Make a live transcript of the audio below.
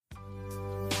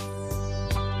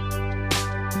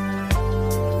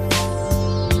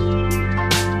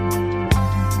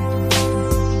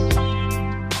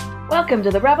Welcome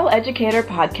to the Rebel Educator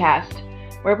Podcast,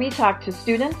 where we talk to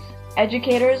students,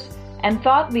 educators, and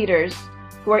thought leaders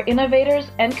who are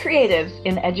innovators and creatives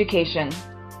in education.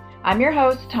 I'm your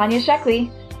host, Tanya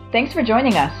Sheckley. Thanks for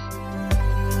joining us.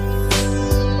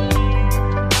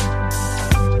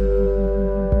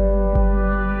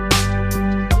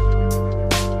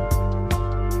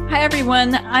 Hi,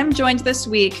 everyone. I'm joined this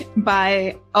week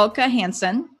by Ulcca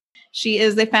Hansen. She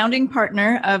is the founding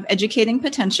partner of Educating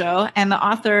Potential and the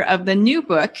author of the new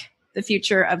book, The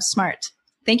Future of Smart.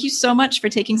 Thank you so much for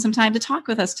taking some time to talk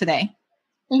with us today.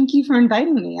 Thank you for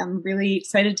inviting me. I'm really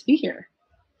excited to be here.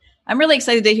 I'm really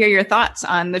excited to hear your thoughts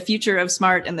on the future of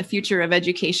smart and the future of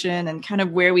education and kind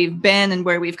of where we've been and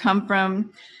where we've come from.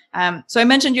 So I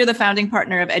mentioned you're the founding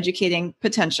partner of Educating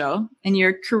Potential, and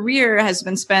your career has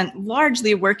been spent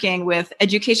largely working with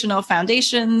educational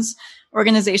foundations,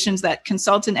 organizations that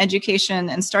consult in education,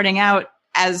 and starting out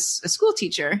as a school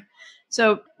teacher.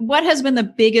 So what has been the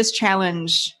biggest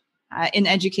challenge in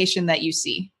education that you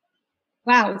see?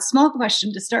 Wow, small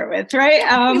question to start with,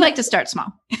 right? We like to start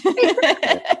small.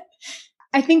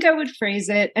 I think I would phrase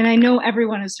it, and I know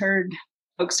everyone has heard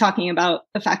folks talking about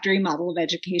the factory model of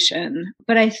education,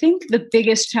 but I think the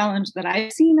biggest challenge that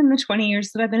I've seen in the 20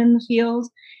 years that I've been in the field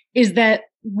is that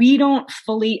we don't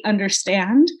fully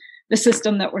understand the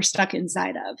system that we're stuck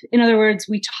inside of. In other words,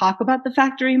 we talk about the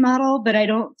factory model, but I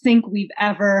don't think we've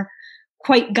ever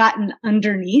quite gotten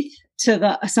underneath to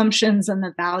the assumptions and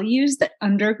the values that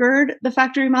undergird the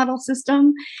factory model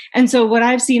system. And so what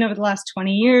I've seen over the last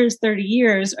 20 years, 30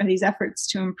 years are these efforts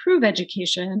to improve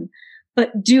education,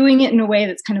 but doing it in a way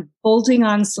that's kind of bolting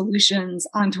on solutions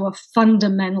onto a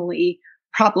fundamentally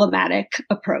problematic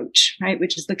approach, right?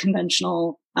 Which is the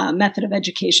conventional method of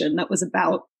education that was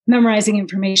about memorizing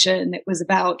information. It was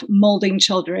about molding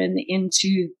children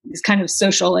into these kind of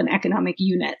social and economic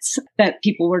units that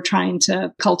people were trying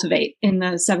to cultivate in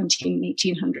the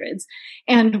 1800s.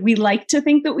 And we like to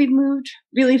think that we've moved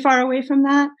really far away from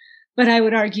that, but I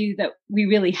would argue that we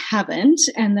really haven't,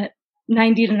 and that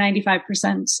 90 to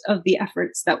 95% of the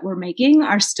efforts that we're making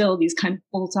are still these kind of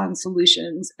bolt-on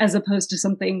solutions, as opposed to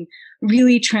something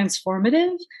really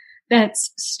transformative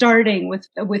that's starting with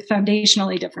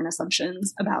foundationally different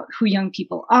assumptions about who young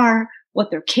people are, what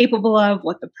they're capable of,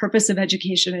 what the purpose of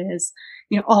education is,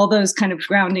 all those kind of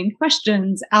grounding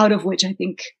questions, out of which I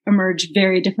think emerge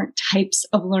very different types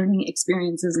of learning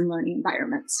experiences and learning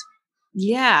environments.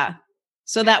 Yeah.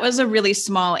 So that was a really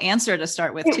small answer to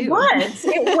start with, too. It was.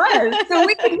 So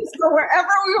we can just go wherever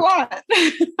we want.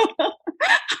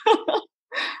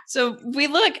 So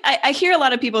I hear a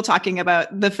lot of people talking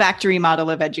about the factory model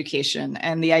of education,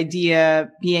 and the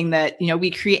idea being that,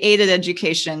 we created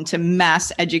education to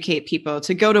mass educate people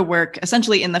to go to work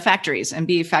essentially in the factories and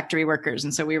be factory workers.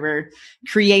 And so we were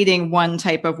creating one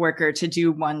type of worker to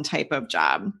do one type of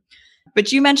job.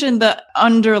 But you mentioned the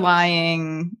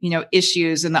underlying,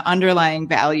 issues and the underlying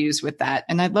values with that.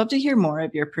 And I'd love to hear more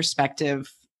of your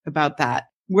perspective about that.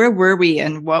 Where were we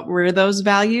and what were those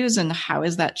values and how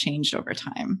has that changed over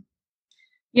time?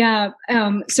 Yeah.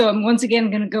 So I'm once again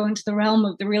going to go into the realm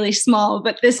of the really small,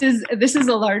 but this is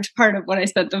a large part of what I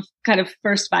spent the kind of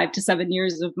first 5 to 7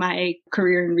 years of my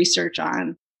career and research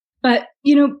on. But,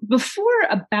 before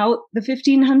about the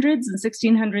 1500s and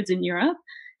 1600s in Europe,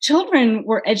 children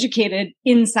were educated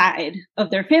inside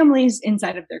of their families,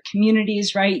 inside of their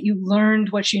communities, right? You learned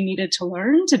what you needed to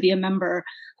learn to be a member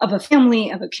of a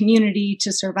family, of a community,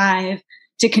 to survive,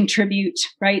 to contribute,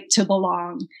 right? To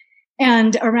belong.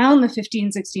 And around the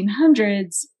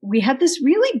 1600s, we had this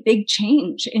really big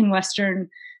change in Western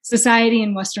society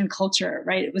and Western culture,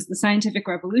 right? It was the scientific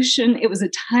revolution. It was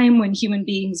a time when human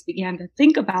beings began to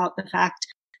think about the fact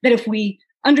that if we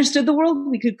understood the world,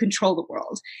 we could control the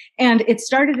world. And it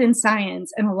started in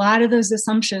science. And a lot of those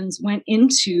assumptions went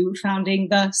into founding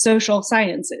the social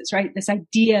sciences, right? This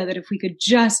idea that if we could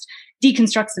just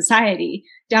deconstruct society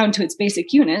down to its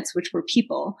basic units, which were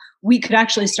people, we could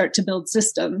actually start to build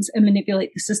systems and manipulate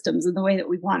the systems in the way that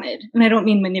we wanted. And I don't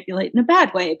mean manipulate in a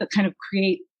bad way, but kind of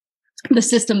create the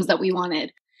systems that we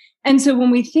wanted. And so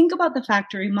when we think about the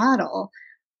factory model,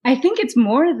 I think it's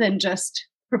more than just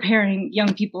preparing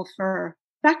young people for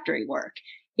factory work.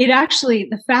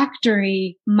 The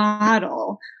factory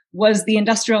model was the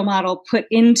industrial model put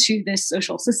into this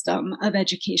social system of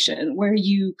education, where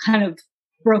you kind of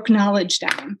broke knowledge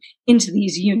down into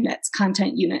these units,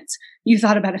 content units. You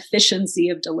thought about efficiency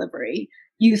of delivery.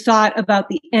 You thought about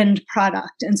the end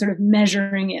product and sort of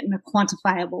measuring it in a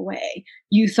quantifiable way.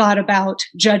 You thought about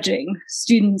judging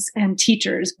students and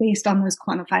teachers based on those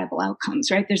quantifiable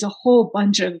outcomes, right? There's a whole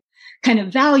bunch of kind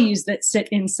of values that sit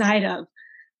inside of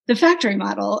the factory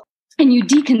model, and you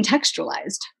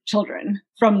decontextualized children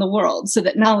from the world so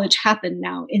that knowledge happened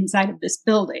now inside of this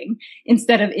building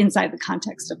instead of inside the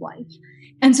context of life.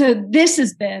 And so this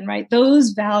has been, right,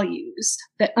 those values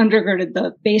that undergirded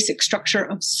the basic structure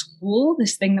of school,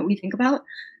 this thing that we think about,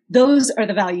 those are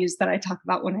the values that I talk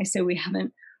about when I say we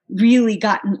haven't really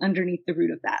gotten underneath the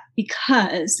root of that.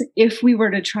 Because if we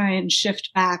were to try and shift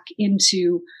back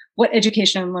into what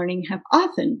education and learning have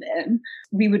often been,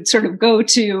 we would sort of go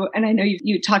to, and I know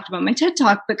you talked about my TED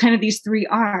Talk, but kind of these 3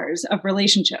 R's of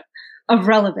relationship, of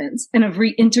relevance, and of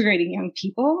reintegrating young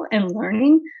people and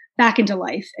learning back into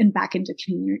life and back into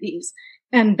communities.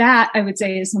 And that, I would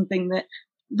say, is something that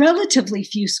relatively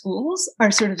few schools are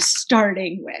sort of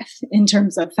starting with in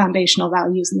terms of foundational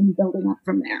values and then building up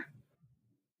from there.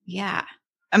 Yeah.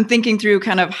 I'm thinking through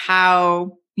kind of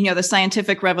how, the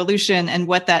scientific revolution and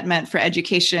what that meant for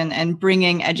education and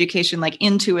bringing education like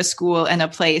into a school and a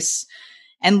place,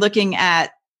 and looking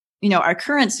at, our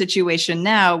current situation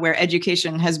now where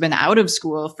education has been out of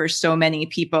school for so many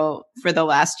people for the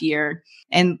last year,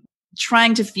 and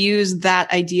trying to fuse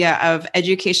that idea of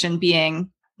education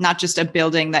being not just a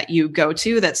building that you go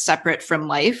to that's separate from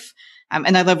life.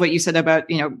 And I love what you said about,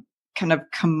 kind of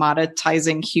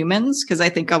commoditizing humans, because I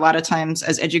think a lot of times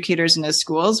as educators and as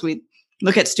schools, we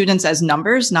look at students as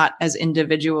numbers, not as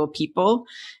individual people.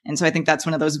 And so I think that's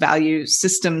one of those value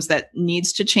systems that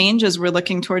needs to change as we're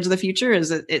looking towards the future, is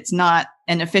that it's not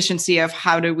an efficiency of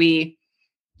how do we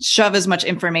shove as much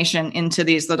information into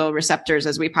these little receptors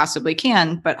as we possibly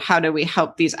can, but how do we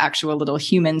help these actual little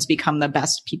humans become the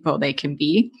best people they can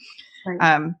be?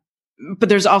 Right. But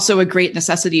there's also a great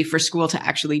necessity for school to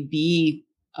actually be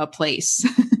a place.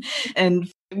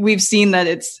 And we've seen that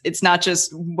it's not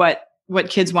just what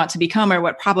kids want to become or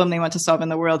what problem they want to solve in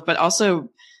the world, but also,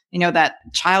 that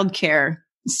childcare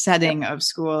setting of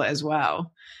school as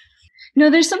well. No,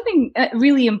 there's something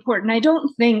really important. I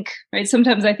don't think, right,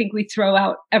 sometimes I think we throw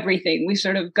out everything. We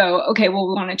sort of go, okay, well,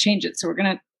 we want to change it, so we're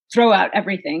going to throw out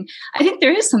everything. I think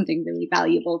there is something really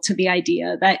valuable to the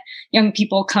idea that young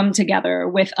people come together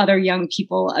with other young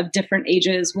people of different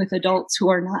ages, with adults who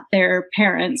are not their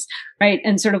parents, right,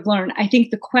 and sort of learn. I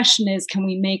think the question is, can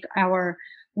we make our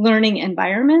learning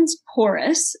environments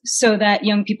porous so that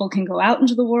young people can go out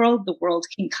into the world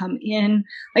can come in?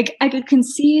 Like, I could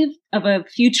conceive of a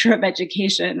future of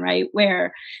education, right,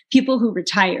 where people who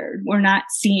retired were not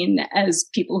seen as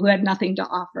people who had nothing to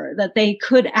offer, that they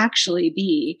could actually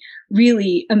be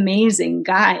really amazing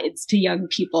guides to young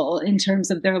people in terms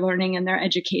of their learning and their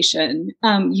education.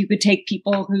 You could take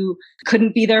people who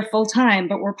couldn't be there full time,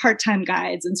 but were part-time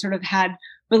guides and sort of had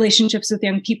relationships with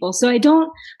young people. So I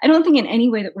don't think in any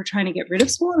way that we're trying to get rid of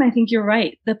school. And I think you're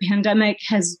right. The pandemic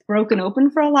has broken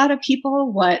open for a lot of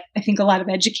people what I think a lot of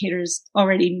educators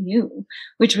already knew,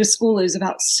 which was school is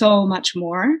about so much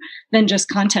more than just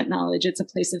content knowledge. It's a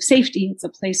place of safety. It's a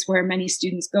place where many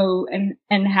students go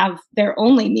and have their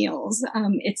only meals.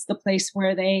 It's the place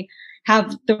where they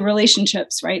have the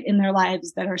relationships, right, in their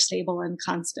lives that are stable and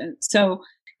constant. So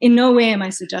in no way am I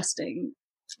suggesting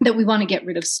that we want to get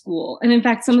rid of school. And in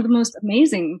fact, some of the most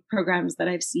amazing programs that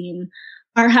I've seen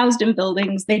are housed in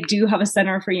buildings. They do have a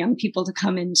center for young people to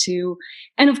come into.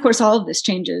 And of course, all of this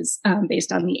changes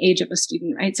based on the age of a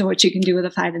student, right? So what you can do with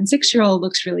a 5 and 6-year-old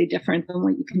looks really different than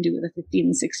what you can do with a 15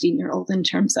 and 16-year-old in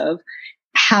terms of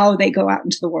how they go out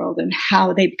into the world and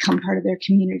how they become part of their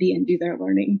community and do their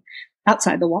learning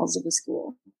outside the walls of the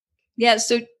school. Yeah.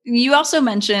 So you also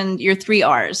mentioned your 3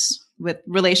 R's, with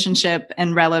relationship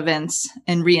and relevance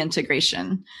and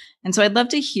reintegration. And so I'd love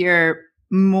to hear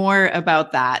more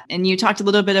about that. And you talked a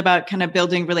little bit about kind of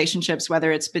building relationships,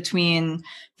 whether it's between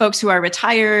folks who are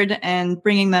retired and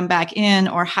bringing them back in,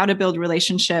 or how to build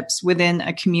relationships within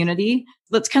a community.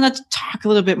 Let's kind of talk a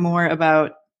little bit more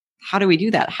about how do we do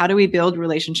that? How do we build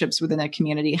relationships within a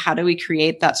community? How do we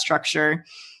create that structure?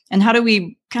 And how do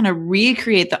we kind of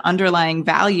recreate the underlying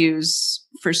values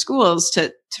for schools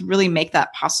to really make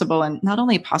that possible, and not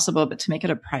only possible, but to make it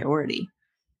a priority?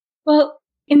 Well,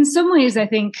 in some ways, I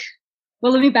think,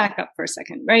 well, let me back up for a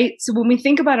second, right? So when we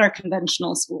think about our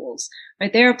conventional schools,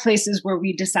 right, there are places where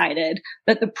we decided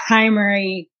that the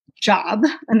primary job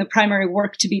and the primary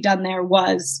work to be done there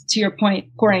was, to your point,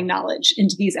 pouring knowledge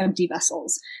into these empty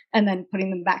vessels and then putting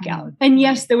them back out. And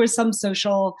yes, there was some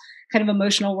social kind of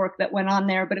emotional work that went on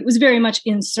there, but it was very much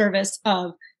in service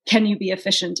of, can you be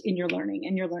efficient in your learning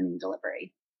and your learning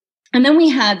delivery? And then we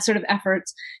had sort of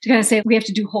efforts to kind of say, we have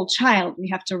to do whole child. We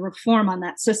have to reform on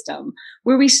that system,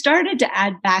 where we started to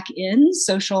add back in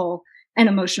social and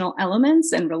emotional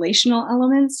elements and relational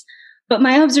elements. But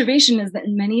my observation is that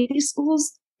in many of these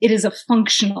schools, it is a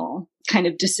functional kind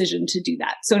of decision to do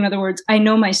that. So in other words, I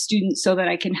know my students so that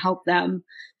I can help them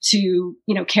to,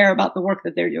 care about the work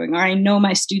that they're doing, or I know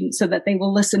my students so that they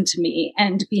will listen to me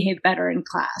and behave better in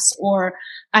class, or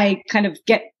I kind of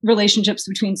get relationships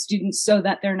between students so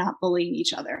that they're not bullying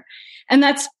each other. And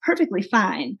that's perfectly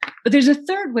fine. But there's a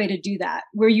third way to do that,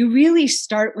 where you really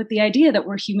start with the idea that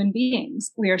we're human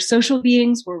beings. We are social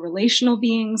beings. We're relational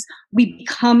beings. We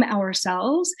become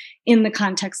ourselves in the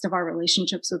context of our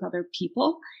relationships with other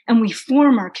people, and we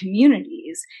form our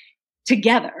communities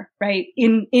together, right?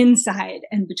 Inside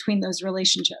and between those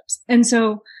relationships. And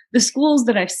so the schools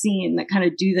that I've seen that kind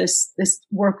of do this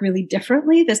work really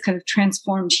differently, this kind of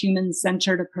transformed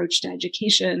human-centered approach to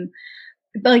education,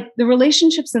 like the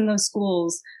relationships in those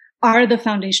schools are the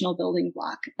foundational building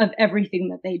block of everything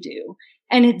that they do.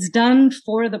 And it's done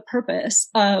for the purpose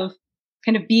of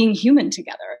kind of being human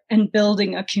together and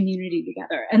building a community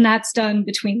together. And that's done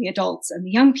between the adults and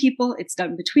the young people. It's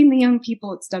done between the young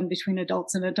people. It's done between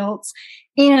adults and adults.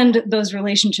 And those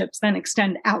relationships then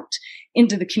extend out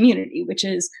into the community, which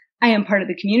is, I am part of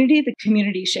the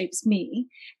community shapes me.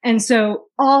 And so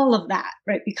all of that,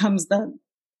 right, becomes the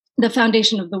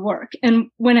foundation of the work. And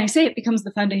when I say it becomes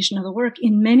the foundation of the work,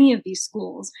 in many of these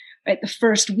schools, right, the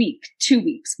first week, 2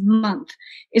 weeks, month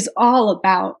is all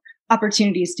about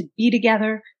opportunities to be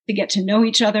together, to get to know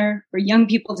each other, for young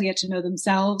people to get to know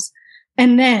themselves.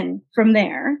 And then from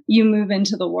there, you move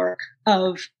into the work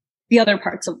of the other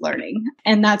parts of learning.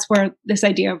 And that's where this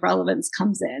idea of relevance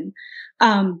comes in.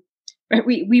 Right?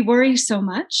 We worry so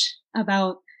much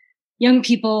about young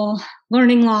people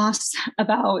learning loss,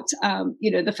 about,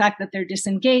 the fact that they're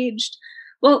disengaged.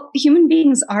 Well, human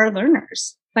beings are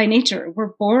learners by nature.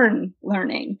 We're born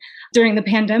learning. During the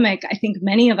pandemic, I think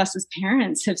many of us as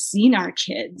parents have seen our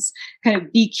kids kind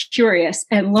of be curious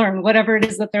and learn whatever it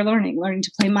is that they're learning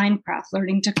to play Minecraft,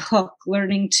 learning to cook,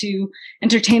 learning to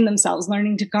entertain themselves,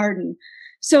 learning to garden.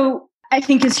 So I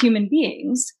think as human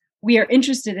beings, we are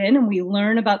interested in and we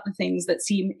learn about the things that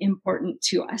seem important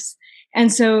to us.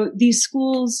 And so these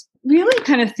schools really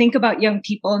kind of think about young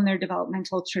people and their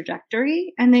developmental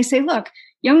trajectory. And they say, look,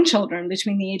 young children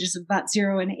between the ages of about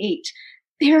 0 and 8,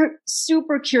 they're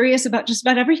super curious about just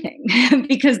about everything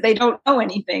because they don't know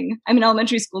anything. I'm an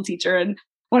elementary school teacher, and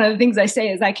one of the things I say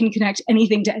is I can connect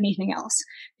anything to anything else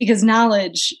because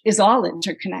knowledge is all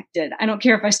interconnected. I don't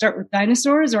care if I start with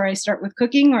dinosaurs or I start with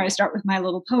cooking or I start with My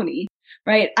Little Pony,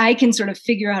 right? I can sort of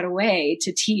figure out a way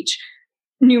to teach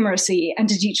numeracy and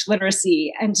to teach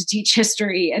literacy and to teach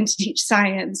history and to teach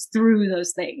science through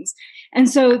those things. And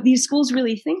so these schools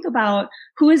really think about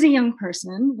who is a young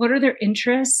person, what are their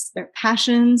interests, their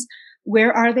passions,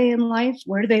 where are they in life,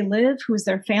 where do they live, who is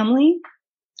their family,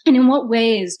 and in what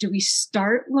ways do we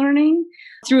start learning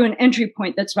through an entry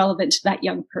point that's relevant to that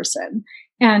young person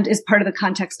and is part of the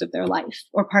context of their life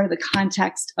or part of the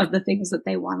context of the things that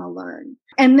they want to learn.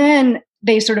 And then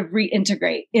they sort of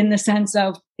reintegrate in the sense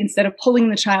of, instead of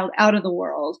pulling the child out of the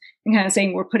world and kind of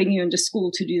saying, we're putting you into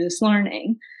school to do this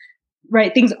learning,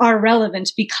 right? Things are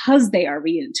relevant because they are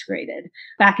reintegrated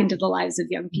back into the lives of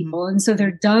young people. And so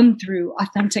they're done through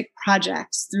authentic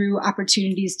projects, through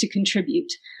opportunities to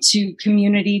contribute to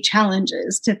community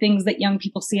challenges, to things that young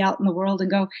people see out in the world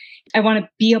and go, I want to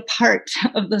be a part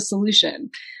of the solution.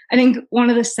 I think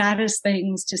one of the saddest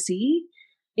things to see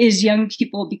is young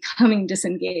people becoming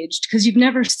disengaged because you've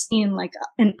never seen like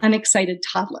an unexcited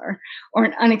toddler or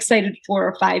an unexcited 4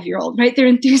 or 5-year-old, right? They're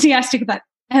enthusiastic about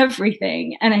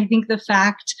everything. And I think the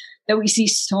fact that we see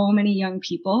so many young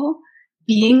people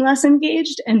being less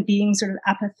engaged and being sort of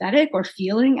apathetic or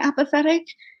feeling apathetic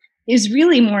is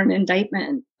really more an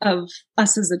indictment of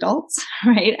us as adults,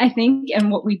 right? I think,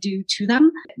 and what we do to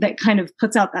them that kind of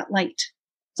puts out that light.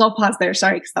 So I'll pause there.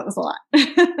 Sorry, because that was a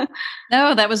lot.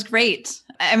 No, that was great.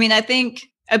 I mean, I think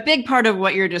a big part of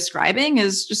what you're describing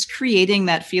is just creating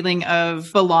that feeling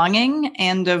of belonging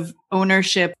and of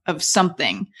ownership of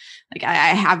something. Like I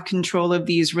have control of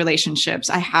these relationships.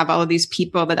 I have all of these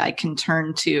people that I can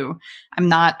turn to. I'm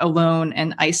not alone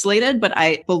and isolated, but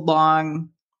I belong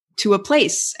to a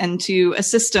place and to a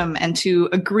system and to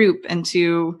a group and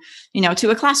to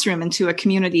a classroom and to a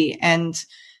community. And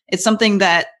it's something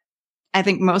that I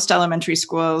think most elementary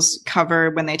schools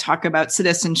cover when they talk about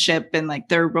citizenship and like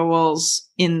their roles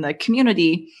in the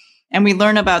community. And we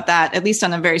learn about that, at least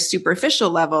on a very superficial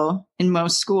level in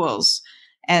most schools.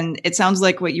 And it sounds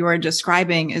like what you are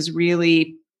describing is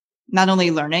really not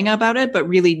only learning about it, but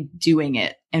really doing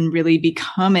it and really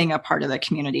becoming a part of the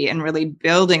community and really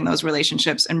building those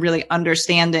relationships and really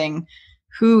understanding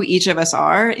who each of us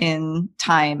are in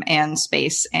time and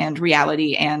space and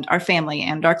reality and our family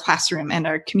and our classroom and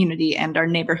our community and our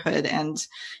neighborhood and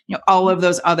all of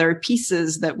those other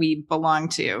pieces that we belong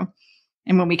to.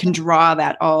 And when we can draw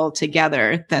that all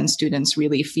together, then students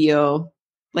really feel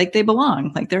like they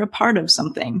belong, like they're a part of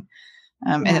something.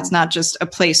 And it's not just a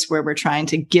place where we're trying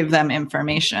to give them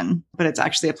information, but it's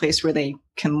actually a place where they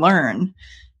can learn.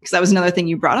 Because that was another thing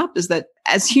you brought up, is that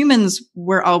as humans,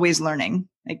 we're always learning.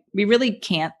 Like, we really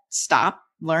can't stop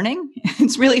learning.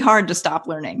 It's really hard to stop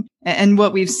learning. And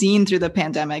what we've seen through the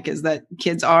pandemic is that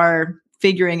kids are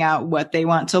figuring out what they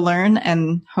want to learn,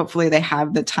 and hopefully they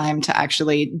have the time to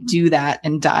actually do that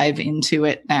and dive into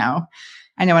it now.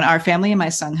 I know in our family, my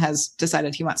son has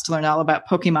decided he wants to learn all about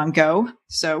Pokemon Go.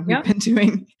 So we've been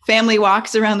doing family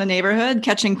walks around the neighborhood,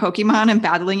 catching Pokemon and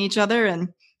battling each other. And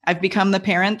I've become the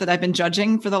parent that I've been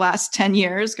judging for the last 10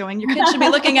 years, going, your kid should be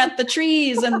looking at the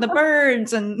trees and the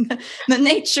birds and the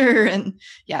nature. And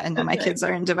and now my kids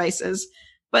are in devices,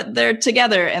 but they're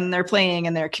together and they're playing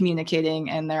and they're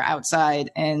communicating and they're outside,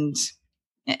 and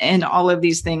all of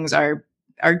these things are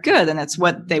good, and it's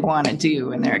what they want to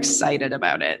do, and they're excited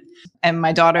about it. And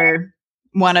my daughter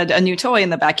wanted a new toy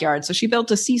in the backyard, so she built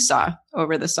a seesaw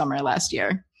over the summer last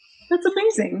year. That's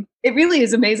amazing. It really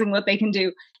is amazing what they can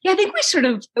do. Yeah, I think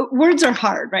words are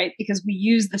hard, right? Because we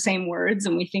use the same words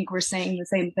and we think we're saying the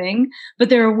same thing. But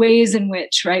there are ways in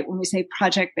which, right, when we say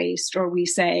project-based, or we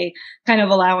say kind of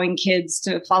allowing kids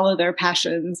to follow their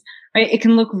passions, right, it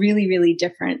can look really, really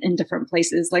different in different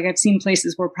places. Like, I've seen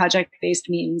places where project-based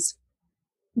means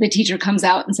the teacher comes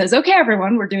out and says, okay,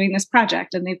 everyone, we're doing this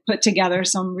project. And they've put together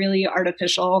some really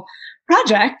artificial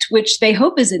project, which they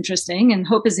hope is interesting and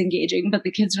hope is engaging. But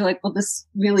the kids are like, well, this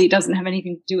really doesn't have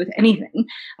anything to do with anything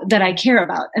that I care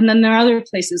about. And then there are other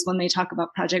places when they talk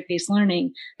about project-based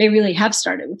learning, they really have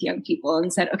started with young people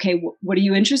and said, okay, what are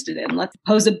you interested in? Let's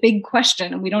pose a big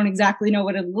question. And we don't exactly know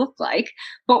what it looked like,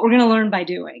 but we're going to learn by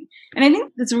doing. And I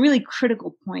think that's a really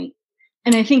critical point.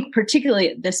 And I think particularly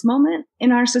at this moment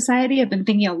in our society, I've been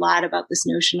thinking a lot about this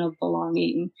notion of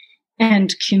belonging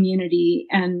and community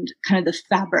and kind of the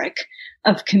fabric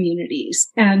of communities.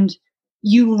 And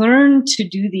you learn to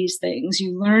do these things.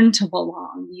 You learn to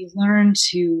belong. You learn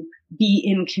to be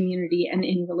in community and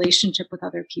in relationship with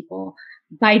other people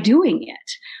by doing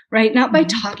it, right? Not by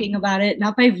talking about it,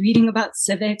 not by reading about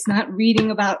civics, not reading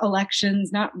about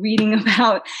elections, not reading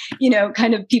about,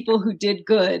 kind of people who did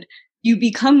good. You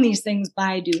become these things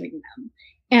by doing them.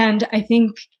 And I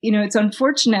think, it's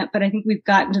unfortunate, but I think we've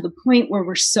gotten to the point where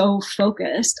we're so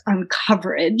focused on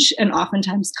coverage, and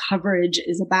oftentimes coverage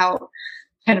is about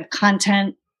kind of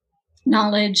content,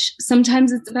 knowledge.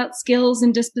 Sometimes it's about skills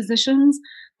and dispositions,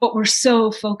 but we're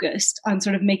so focused on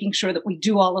sort of making sure that we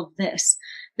do all of this,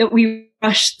 that we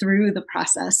rush through the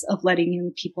process of letting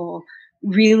young people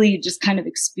really just kind of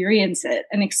experience it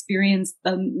and experience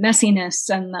the messiness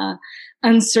and the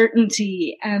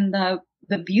uncertainty and the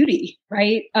beauty,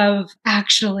 right, of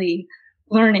actually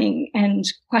learning and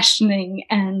questioning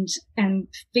and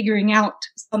figuring out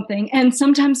something, and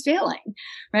sometimes failing,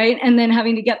 right? And then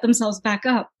having to get themselves back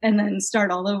up and then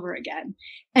start all over again.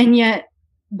 And yet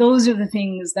those are the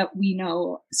things that we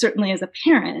know, certainly as a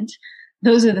parent,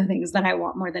 those are the things that I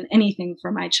want more than anything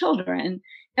for my children.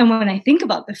 And when I think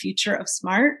about the future of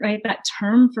SMART, right, that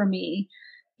term for me,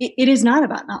 it is not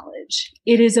about knowledge.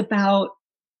 It is about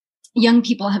young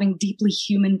people having deeply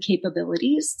human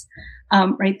capabilities,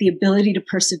 right? The ability to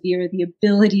persevere, the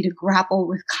ability to grapple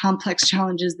with complex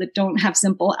challenges that don't have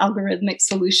simple algorithmic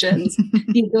solutions,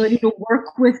 the ability to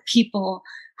work with people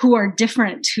who are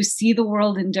different, who see the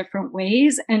world in different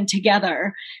ways, and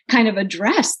together kind of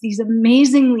address these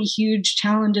amazingly huge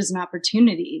challenges and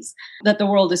opportunities that the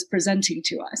world is presenting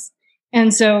to us.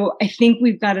 And so I think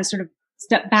we've got to sort of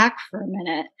step back for a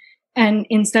minute, and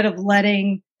instead of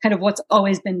letting kind of what's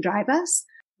always been drive us,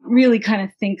 really kind of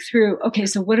think through, okay,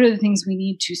 so what are the things we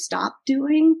need to stop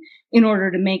doing in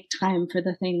order to make time for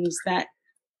the things that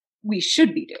we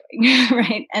should be doing,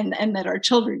 right? And that our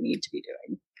children need to be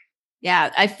doing.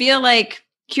 Yeah, I feel like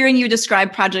hearing you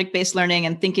describe project-based learning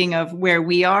and thinking of where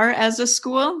we are as a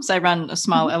school. So I run a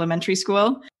small elementary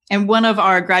school, and one of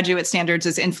our graduate standards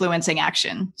is influencing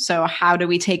action. So how do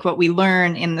we take what we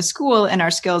learn in the school and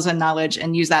our skills and knowledge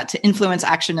and use that to influence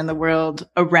action in the world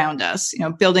around us,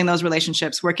 building those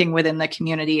relationships, working within the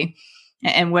community,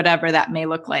 and whatever that may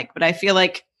look like. But I feel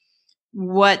like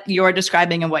what you're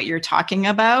describing and what you're talking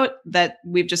about, that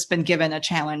we've just been given a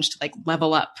challenge to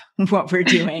level up what we're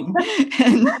doing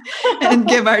and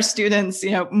give our students,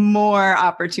 more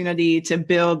opportunity to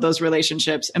build those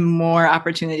relationships and more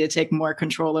opportunity to take more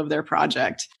control of their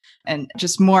project, and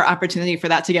just more opportunity for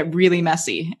that to get really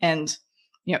messy. And,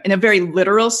 in a very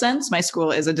literal sense, my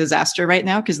school is a disaster right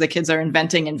now because the kids are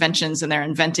inventing inventions and they're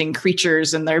inventing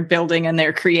creatures and they're building and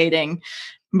they're creating.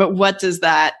 But what does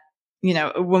that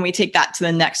when we take that to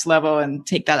the next level and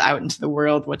take that out into the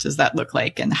world, what does that look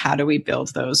like? And how do we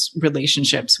build those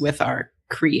relationships with our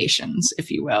creations,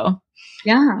 if you will?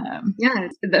 Yeah.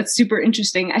 That's super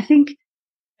interesting. I think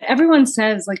everyone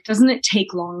says, like, doesn't it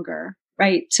take longer,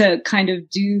 right, to kind of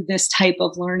do this type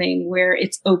of learning where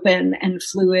it's open and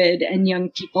fluid and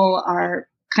young people are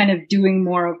kind of doing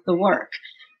more of the work?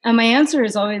 And my answer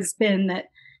has always been that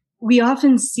we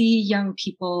often see young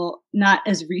people not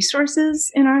as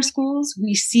resources in our schools.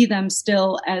 We see them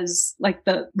still as like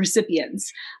the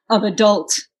recipients of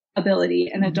adult ability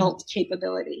and adult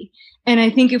capability. And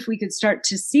I think if we could start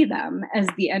to see them as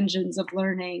the engines of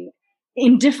learning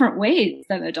in different ways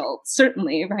than adults,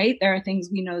 certainly, right? There are things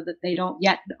we know that they don't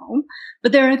yet know,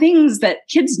 but there are things that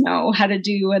kids know how to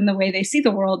do and the way they see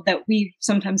the world that we've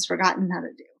sometimes forgotten how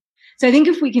to do. So I think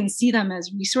if we can see them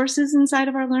as resources inside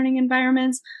of our learning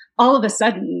environments, all of a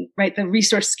sudden, right, the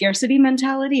resource scarcity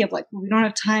mentality of like, we don't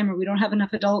have time or we don't have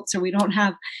enough adults or we don't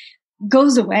have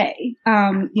goes away.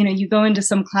 You go into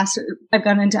some class, I've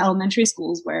gone into elementary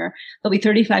schools where there'll be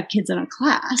 35 kids in a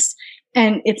class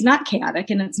and it's not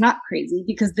chaotic and it's not crazy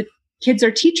because the kids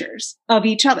are teachers of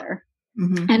each other.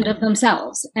 And of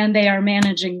themselves, and they are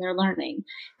managing their learning.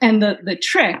 And the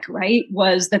trick, right,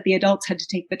 was that the adults had to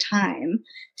take the time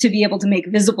to be able to make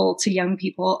visible to young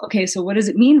people, okay, so what does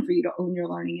it mean for you to own your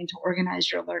learning and to organize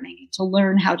your learning and to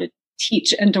learn how to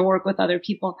teach and to work with other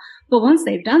people? But once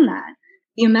they've done that,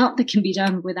 the amount that can be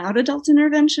done without adult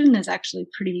intervention is actually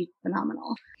pretty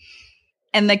phenomenal.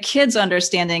 And the kids'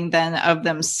 understanding then of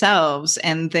themselves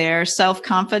and their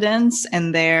self-confidence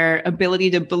and their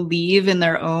ability to believe in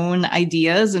their own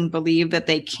ideas and believe that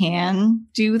they can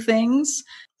do things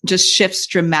just shifts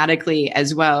dramatically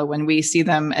as well when we see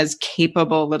them as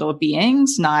capable little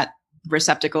beings, not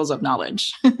receptacles of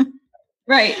knowledge.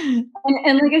 Right.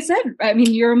 And like I said, I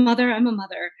mean, you're a mother, I'm a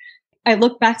mother. I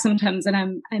look back sometimes and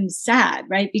I'm sad,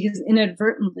 right? Because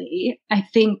inadvertently, I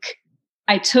think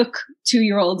I took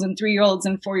 2-year-olds and 3-year-olds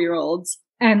and 4-year-olds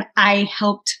and I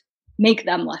helped make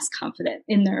them less confident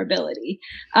in their ability.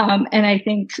 And I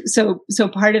think so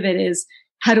part of it is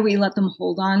how do we let them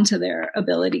hold on to their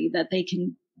ability that they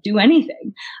can do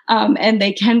anything? And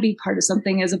they can be part of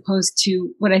something as opposed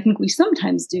to what I think we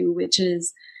sometimes do, which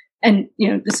is, and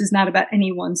this is not about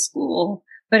any one school,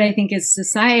 but I think as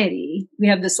society, we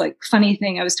have this like funny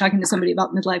thing. I was talking to somebody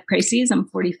about midlife crises. I'm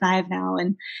 45 now.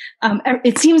 And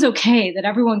it seems okay that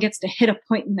everyone gets to hit a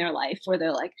point in their life where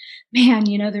they're like, man,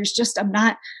 I'm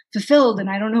not fulfilled and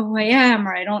I don't know who I am,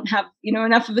 or I don't have,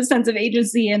 enough of a sense of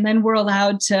agency. And then we're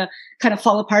allowed to kind of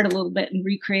fall apart a little bit and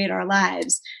recreate our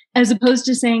lives, as opposed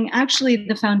to saying, actually,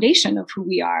 the foundation of who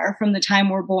we are from the time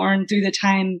we're born through the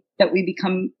time that we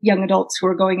become young adults who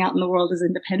are going out in the world as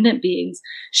independent beings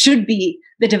should be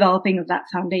the developing of that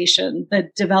foundation, the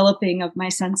developing of my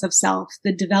sense of self,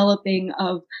 the developing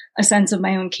of a sense of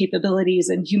my own capabilities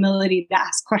and humility to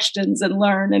ask questions and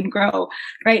learn and grow,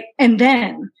 right? And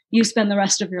then you spend the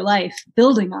rest of your life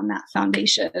building on that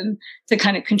foundation to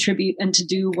kind of contribute and to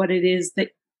do what it is that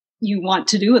you want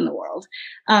to do in the world,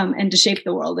 and to shape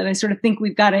the world. And I sort of think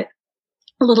we've got it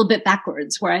a little bit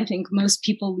backwards, where I think most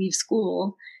people leave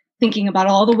school thinking about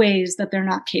all the ways that they're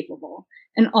not capable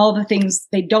and all the things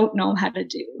they don't know how to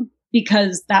do,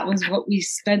 because that was what we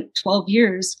spent 12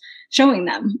 years showing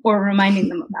them or reminding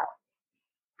them about.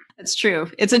 That's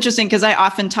true. It's interesting because I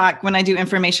often talk when I do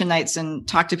information nights and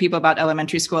talk to people about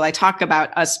elementary school, I talk about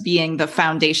us being the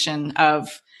foundation of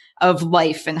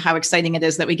life and how exciting it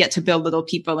is that we get to build little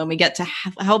people and we get to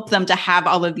help them to have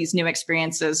all of these new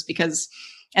experiences. Because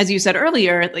as you said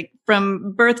earlier, like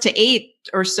from birth to 8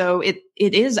 or so,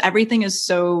 everything is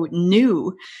so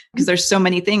new because there's so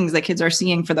many things that kids are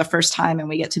seeing for the first time, and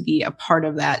we get to be a part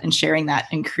of that and sharing that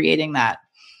and creating that.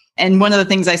 And one of the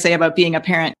things I say about being a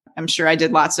parent, I'm sure I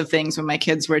did lots of things when my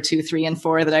kids were 2, 3, and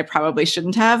 4 that I probably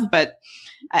shouldn't have, but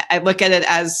I look at it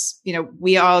as,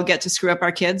 we all get to screw up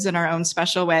our kids in our own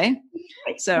special way.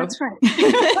 So that's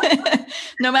right.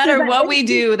 No matter what we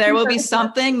do, there will be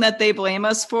something that they blame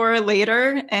us for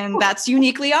later, and that's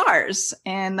uniquely ours.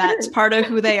 And that's part of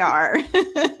who they are.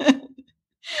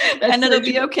 And it'll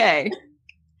be okay.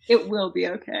 It will be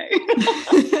okay.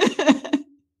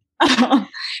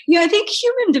 I think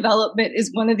human development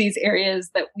is one of these areas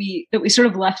that we sort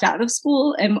of left out of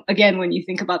school. And again, when you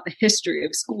think about the history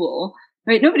of school,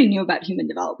 right? Nobody knew about human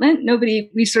development.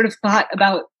 We sort of thought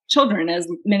about children as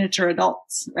miniature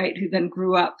adults, right? Who then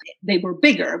grew up. They were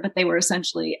bigger, but they were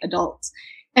essentially adults.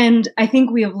 And I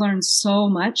think we have learned so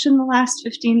much in the last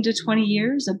 15 to 20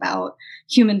 years about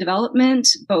human development,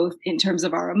 both in terms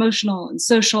of our emotional and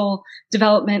social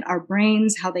development, our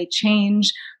brains, how they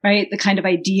change, right? The kind of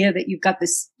idea that you've got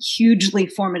this hugely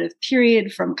formative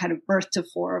period from kind of birth to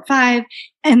 4 or 5.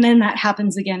 And then that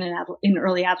happens again in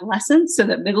early adolescence. So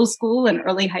that middle school and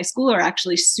early high school are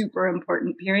actually super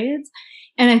important periods.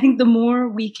 And I think the more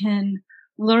we can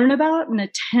learn about and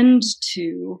attend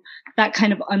to that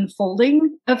kind of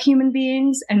unfolding of human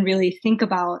beings and really think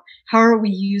about how are we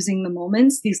using the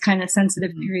moments, these kind of sensitive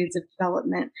periods of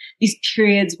development, these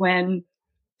periods when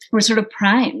we're sort of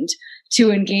primed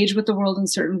to engage with the world in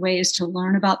certain ways, to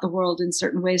learn about the world in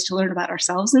certain ways, to learn about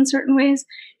ourselves in certain ways.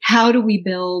 How do we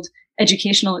build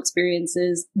educational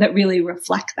experiences that really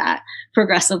reflect that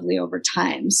progressively over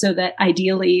time so that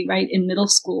ideally, right, in middle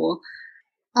school,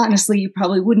 honestly, you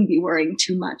probably wouldn't be worrying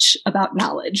too much about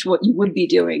knowledge. What you would be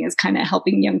doing is kind of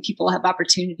helping young people have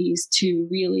opportunities to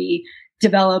really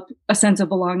develop a sense of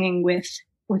belonging with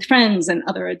friends and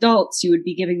other adults. You would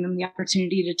be giving them the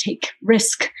opportunity to take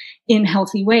risk in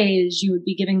healthy ways. You would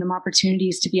be giving them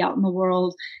opportunities to be out in the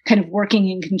world, kind of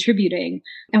working and contributing.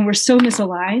 And we're so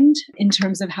misaligned in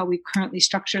terms of how we've currently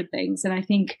structured things. And I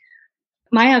think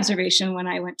my observation when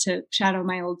I went to shadow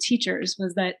my old teachers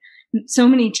was that so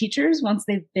many teachers, once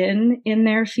they've been in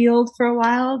their field for a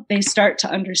while, they start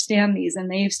to understand these and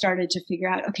they've started to figure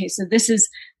out, okay, so this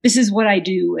is what I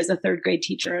do as a 3rd grade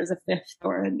teacher, as a 5th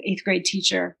or an 8th grade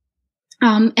teacher.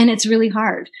 And it's really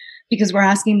hard because we're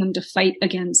asking them to fight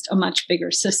against a much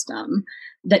bigger system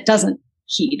that doesn't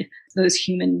heed those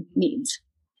human needs.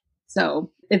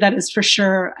 So that is for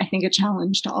sure, I think, a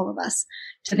challenge to all of us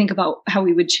to think about how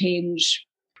we would change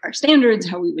our standards,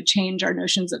 how we would change our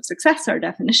notions of success, our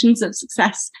definitions of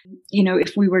success,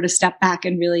 if we were to step back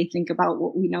and really think about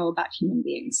what we know about human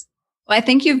beings. Well, I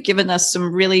think you've given us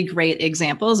some really great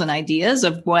examples and ideas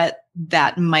of what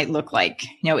that might look like.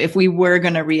 If we were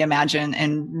going to reimagine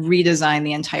and redesign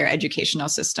the entire educational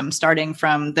system, starting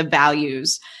from the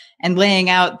values and laying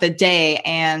out the day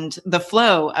and the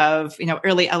flow of,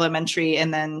 early elementary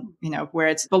and then, where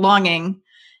it's belonging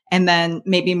and then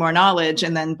maybe more knowledge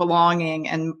and then belonging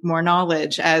and more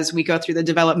knowledge as we go through the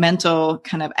developmental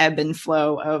kind of ebb and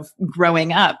flow of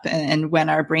growing up and when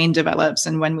our brain develops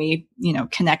and when we,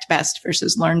 connect best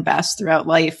versus learn best throughout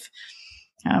life.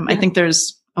 I think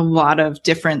there's a lot of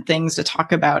different things to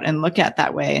talk about and look at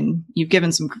that way. And you've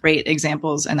given some great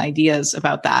examples and ideas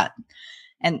about that.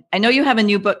 And I know you have a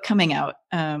new book coming out,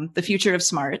 The Future of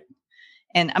Smart.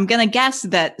 And I'm going to guess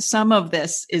that some of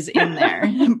this is in there,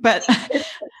 but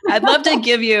I'd love to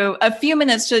give you a few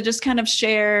minutes to just kind of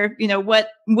share, what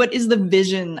is the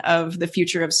vision of the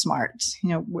future of smart?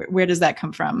 Where does that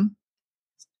come from?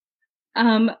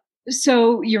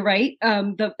 So you're right.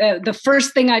 The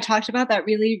first thing I talked about, that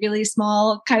really, really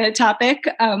small kind of topic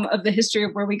of the history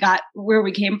of where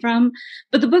we came from.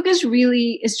 But the book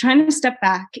is trying to step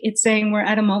back. It's saying we're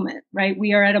at a moment, right?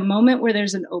 We are at a moment where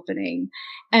there's an opening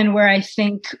and where I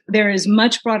think there is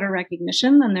much broader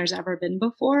recognition than there's ever been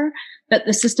before that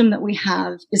the system that we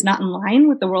have is not in line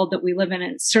with the world that we live in.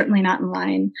 And it's certainly not in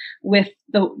line with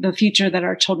the future that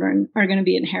our children are going to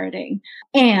be inheriting.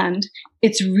 And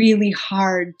it's really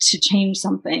hard to change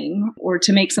something or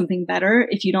to make something better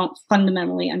if you don't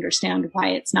fundamentally understand why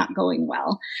it's not going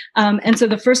well. And so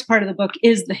the first part of the book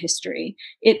is the history.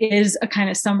 It is a kind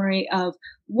of summary of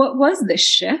what was the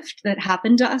shift that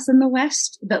happened to us in the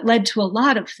West that led to a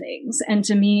lot of things. And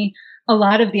to me, a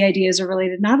lot of the ideas are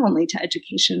related not only to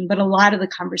education, but a lot of the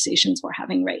conversations we're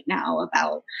having right now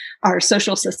about our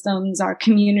social systems, our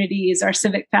communities, our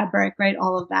civic fabric, right?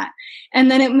 All of that. And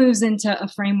then it moves into a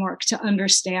framework to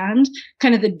understand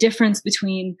kind of the difference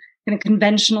between kind of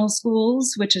conventional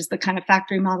schools, which is the kind of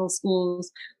factory model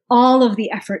schools, all of the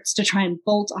efforts to try and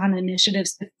bolt on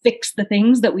initiatives to fix the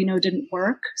things that we know didn't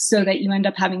work so that you end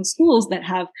up having schools that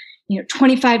have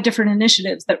 25 different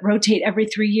initiatives that rotate every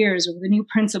 3 years with a new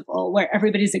principal where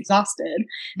everybody's exhausted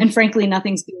and frankly,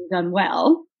 nothing's being done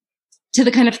well, to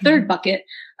the kind of third bucket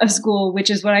of school, which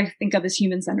is what I think of as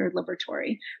human-centered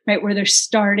liberatory, right? Where they're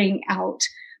starting out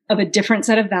of a different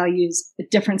set of values, a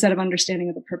different set of understanding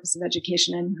of the purpose of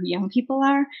education and who young people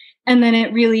are. And then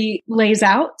it really lays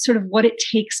out sort of what it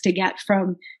takes to get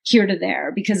from here to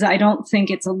there, because I don't think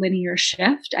it's a linear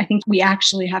shift. I think we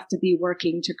actually have to be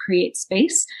working to create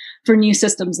space for new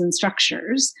systems and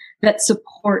structures that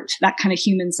support that kind of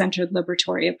human-centered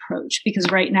liberatory approach. Because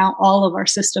right now, all of our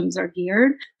systems are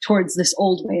geared towards this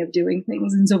old way of doing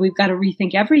things. And so we've got to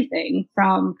rethink everything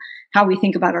from how we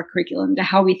think about our curriculum to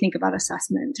how we think about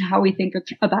assessment to how we think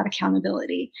about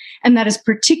accountability. And that is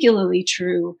particularly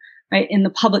true right? In the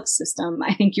public system,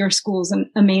 I think your school is an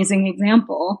amazing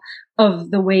example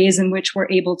of the ways in which we're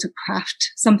able to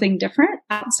craft something different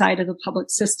outside of the public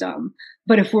system.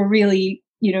 But if we're really,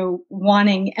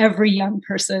 wanting every young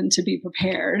person to be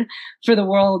prepared for the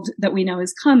world that we know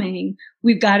is coming,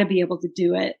 we've got to be able to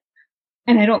do it.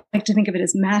 And I don't like to think of it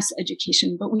as mass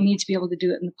education, but we need to be able to do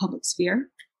it in the public sphere,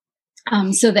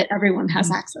 so that everyone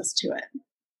has access to it.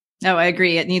 No, I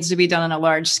agree. It needs to be done on a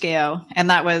large scale.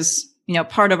 And that was,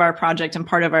 part of our project and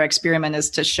part of our experiment is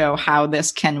to show how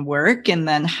this can work. And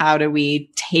then how do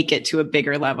we take it to a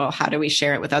bigger level? How do we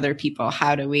share it with other people?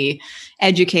 How do we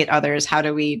educate others? How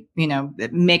do we,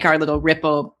 make our little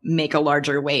ripple make a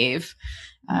larger wave?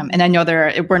 And I know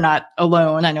we're not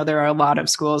alone. I know there are a lot of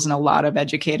schools and a lot of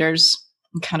educators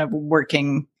kind of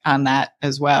working on that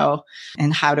as well.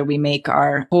 And how do we make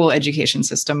our whole education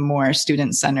system more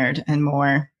student-centered and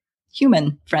more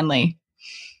human friendly?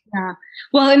 Yeah.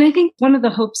 Well, and I think one of the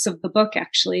hopes of the book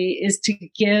actually is to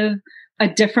give a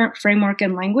different framework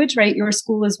and language, right? Your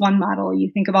school is one model.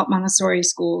 You think about Montessori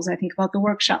schools. I think about the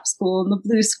workshop school and the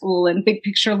Blue School and big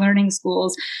picture learning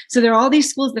schools. So there are all these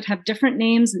schools that have different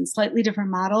names and slightly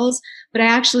different models, but I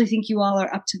actually think you all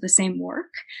are up to the same work,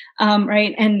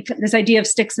 right? And this idea of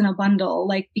sticks in a bundle,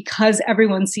 like because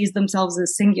everyone sees themselves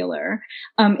as singular,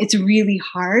 it's really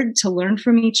hard to learn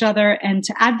from each other and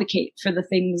to advocate for the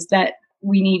things that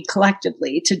we need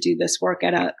collectively to do this work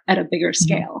at a bigger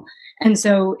scale. And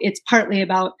so it's partly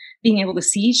about being able to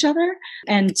see each other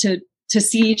and to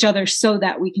see each other so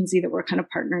that we can see that we're kind of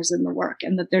partners in the work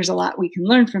and that there's a lot we can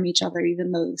learn from each other,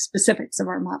 even though the specifics of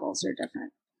our models are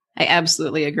different. I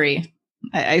absolutely agree.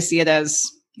 I see it as,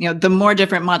 the more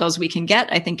different models we can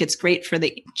get, I think it's great for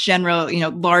the general,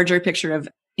 larger picture of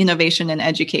innovation and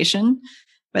education.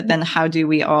 But then how do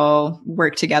we all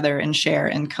work together and share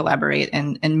and collaborate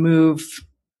and move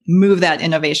that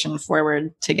innovation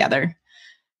forward together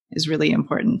is really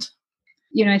important.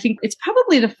 I think it's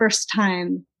probably the first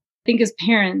time, I think as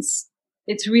parents,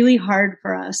 it's really hard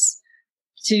for us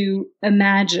to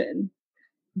imagine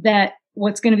that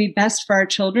what's going to be best for our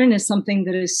children is something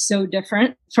that is so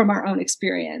different from our own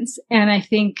experience. And I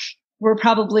think we're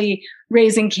probably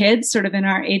raising kids sort of in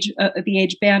our age, the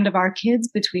age band of our kids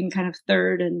between kind of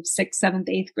 3rd and 6th, 7th,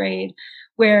 8th grade,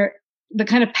 where the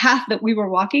kind of path that we were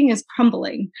walking is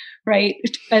crumbling, right?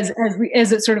 As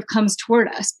it sort of comes toward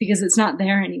us because it's not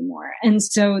there anymore. And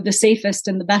so the safest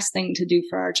and the best thing to do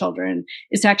for our children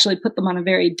is to actually put them on a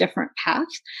very different path.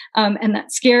 And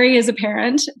that's scary as a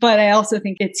parent, but I also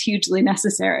think it's hugely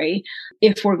necessary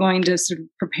if we're going to sort of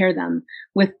prepare them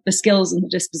with the skills and the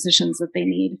dispositions that they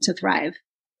need to thrive.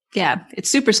 Yeah, it's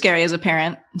super scary as a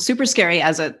parent, super scary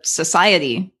as a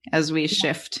society as we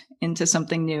shift into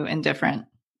something new and different.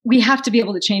 We have to be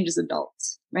able to change as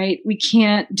adults, right? We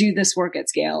can't do this work at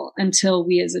scale until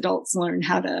we as adults learn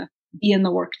how to be in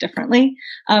the work differently.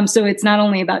 So it's not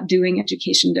only about doing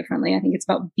education differently. I think it's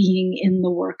about being in the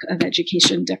work of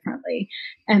education differently.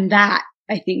 And that,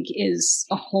 I think, is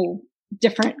a whole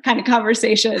different kind of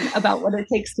conversation about what it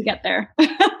takes to get there.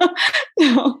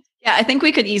 Yeah, I think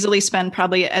we could easily spend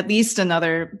probably at least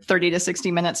another 30 to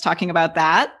 60 minutes talking about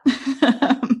that.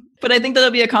 But I think that'll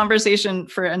be a conversation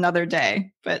for another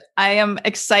day. But I am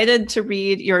excited to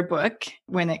read your book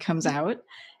when it comes out.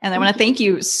 And I want to thank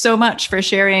you so much for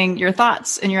sharing your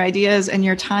thoughts and your ideas and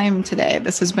your time today.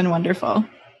 This has been wonderful.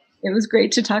 It was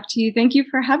great to talk to you. Thank you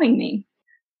for having me.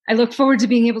 I look forward to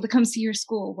being able to come see your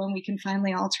school when we can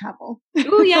finally all travel.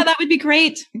 Oh, yeah, that would be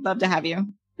great. We'd love to have you.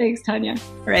 Thanks, Tanya.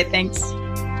 All right, thanks.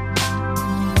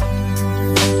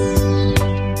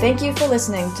 Thank you for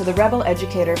listening to the Rebel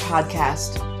Educator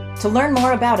podcast. To learn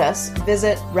more about us,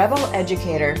 visit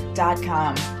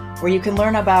rebeleducator.com, where you can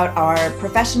learn about our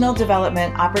professional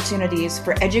development opportunities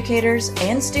for educators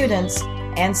and students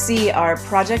and see our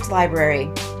project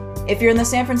library. If you're in the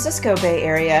San Francisco Bay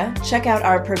Area, check out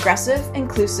our progressive,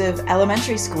 inclusive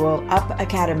elementary school, Up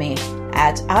Academy,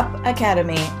 at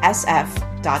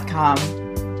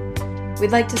upacademysf.com. We'd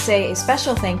like to say a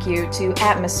special thank you to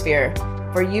Atmosphere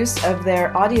for use of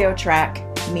their audio track,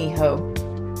 Miho.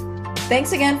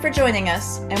 Thanks again for joining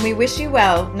us, and we wish you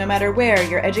well no matter where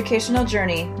your educational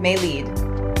journey may lead.